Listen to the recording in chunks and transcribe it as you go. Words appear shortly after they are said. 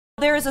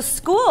There is a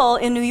school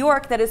in New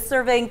York that is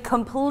serving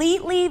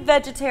completely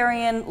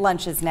vegetarian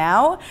lunches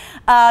now.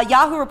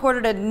 Yahoo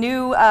reported a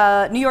new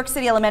New York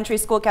City elementary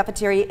school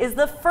cafeteria is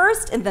the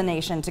first in the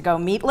nation to go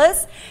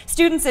meatless.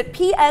 Students at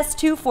PS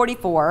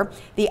 244,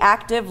 the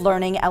Active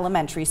Learning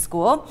Elementary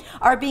School,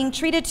 are being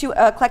treated to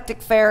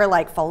eclectic fare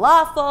like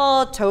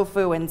falafel,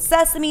 tofu and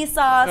sesame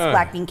sauce,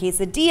 black bean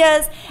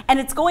quesadillas, and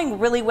it's going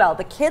really well.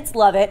 The kids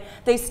love it.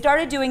 They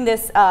started doing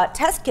this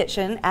test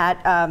kitchen at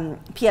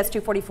PS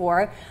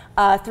 244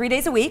 3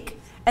 days a week,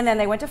 and then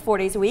they went to 4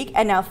 days a week,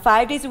 and now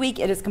 5 days a week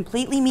it is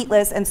completely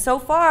meatless, and so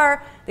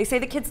far they say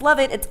the kids love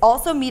it. It's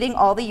also meeting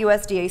all the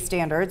USDA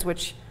standards,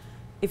 which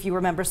if you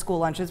remember school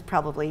lunches,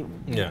 probably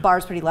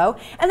bar's pretty low.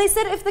 And they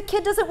said if the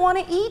kid doesn't want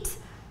to eat,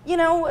 you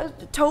know,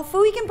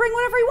 tofu, he can bring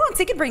whatever he wants.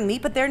 He can bring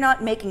meat, but they're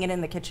not making it in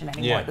the kitchen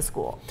anymore at the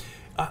school.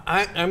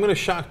 I'm going to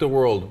shock the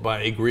world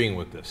by agreeing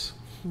with this,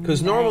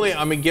 because normally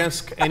I'm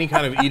against any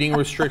kind of eating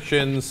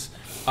restrictions.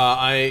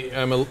 I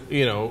am a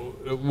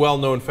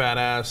well-known fat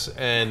ass,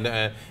 and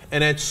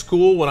at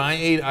school when I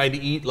ate, I'd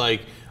eat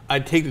like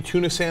I'd take the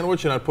tuna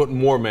sandwich and I'd put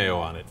more mayo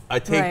on it.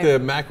 I'd take the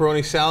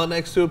macaroni salad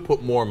next to it,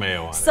 put more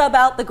mayo on it. Sub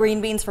out the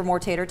green beans for more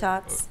tater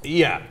tots.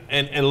 Yeah,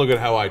 and look at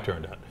how I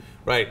turned out.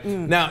 Right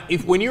now,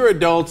 when you're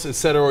adults,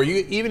 etc., or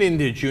you even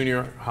into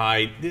junior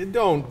high,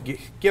 don't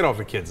get off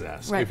a kid's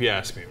ass if you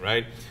ask me,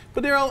 right?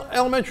 But they're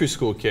elementary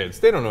school kids;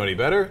 they don't know any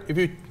better. If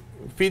you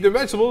feed them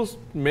vegetables,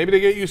 maybe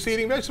they get used to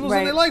eating vegetables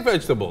and they like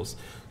vegetables.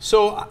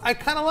 So I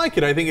kind of like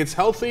it. I think it's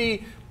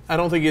healthy. I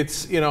don't think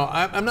it's,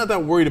 I'm not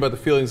that worried about the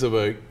feelings of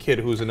a kid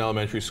who's in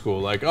elementary school.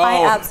 Like,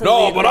 oh,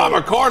 no, but I'm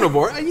a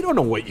carnivore. You don't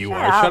know what you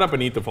are. Shut up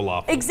and eat the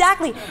falafel.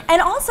 Exactly.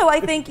 And also, I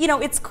think,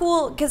 it's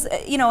cool because,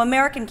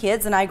 American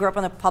kids, and I grew up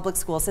in the public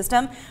school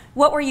system,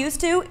 what we're used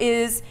to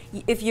is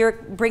if you're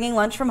bringing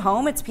lunch from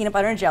home, it's peanut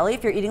butter and jelly.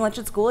 If you're eating lunch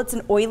at school, it's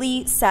an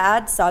oily,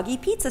 sad, soggy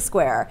pizza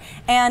square.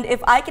 And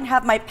if I can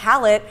have my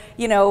palate,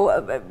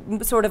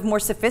 sort of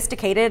more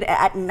sophisticated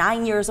at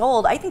 9 years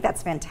old, I think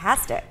that's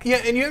fantastic.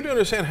 Yeah, and you have to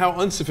understand how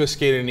unsophisticated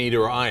an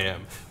eater I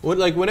am.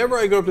 Whenever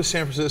I go up to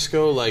San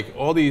Francisco, like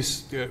all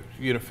these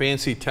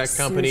fancy tech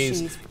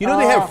companies, they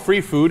have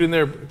free food in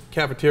their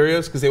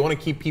cafeterias because they want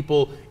to keep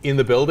people in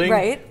the building.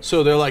 Right.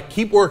 So they're like,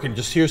 keep working,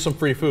 just here's some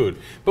free food.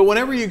 But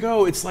whenever you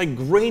go, it's like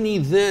grainy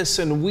this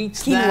and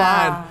wheat's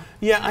that.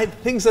 Yeah,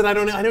 things that I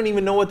don't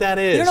even know what that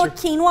is. You don't know what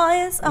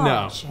quinoa is? Oh,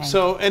 no.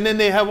 So and then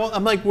they have.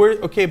 I'm like,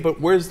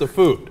 but where's the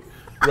food?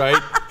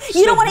 Right?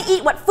 You don't want to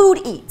eat what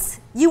food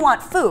eats. You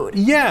want food.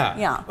 Yeah.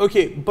 Yeah.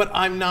 Okay, but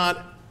I'm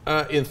not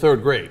in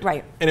third grade.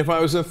 Right. And if I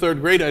was in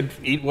third grade, I'd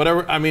eat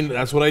whatever. I mean,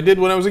 that's what I did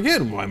when I was a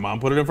kid. My mom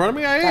put it in front of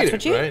me, I ate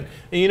it. Right.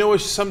 And you know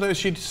what? Sometimes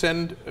she'd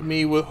send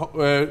me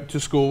to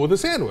school with a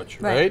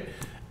sandwich. Right.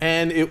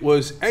 And it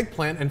was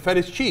eggplant and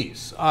feta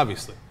cheese,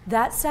 obviously.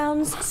 That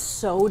sounds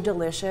so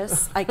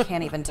delicious. I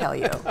can't even tell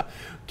you.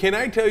 Can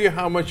I tell you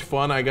how much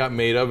fun I got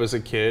made of as a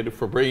kid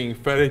for bringing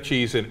feta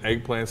cheese and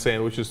eggplant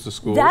sandwiches to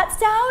school? That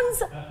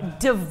sounds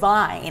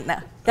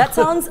divine. That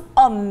sounds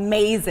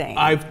amazing.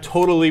 I've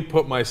totally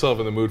put myself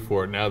in the mood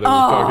for it now that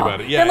we've talked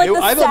about it. Yeah, like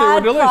I thought they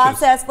were delicious.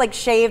 Processed, like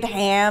shaved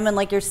ham and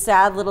like your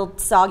sad little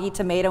soggy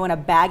tomato in a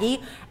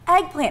baggie.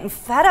 Eggplant and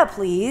feta,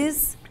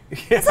 please.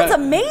 Yeah. That sounds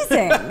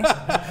amazing.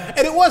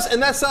 And it was, and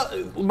that's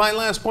my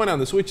last point on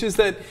this, which is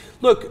that,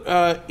 look,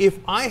 if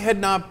I had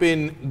not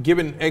been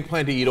given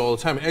eggplant to eat all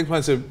the time,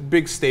 eggplant's a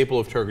big staple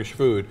of Turkish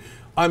food,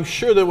 I'm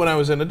sure that when I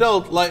was an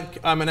adult, like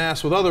I'm an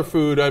ass with other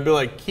food, I'd be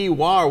like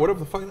quinoa or whatever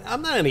the fuck.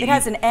 I'm not gonna eat. It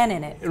has an N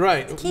in it.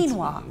 Right. It's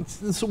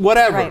quinoa. It's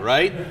whatever,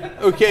 right?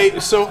 Okay,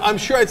 so I'm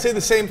sure I'd say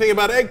the same thing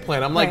about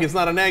eggplant. I'm like, it's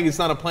not an egg, it's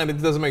not a plant,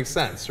 it doesn't make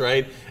sense,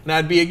 right? And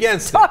I'd be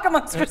against Talk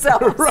amongst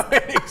yourselves.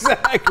 Right,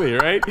 exactly,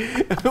 right?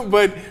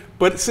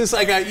 But since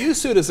I got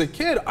used to it as a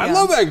kid, I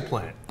love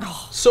eggplant.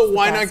 So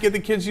why not get the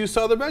kids used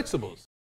to other vegetables?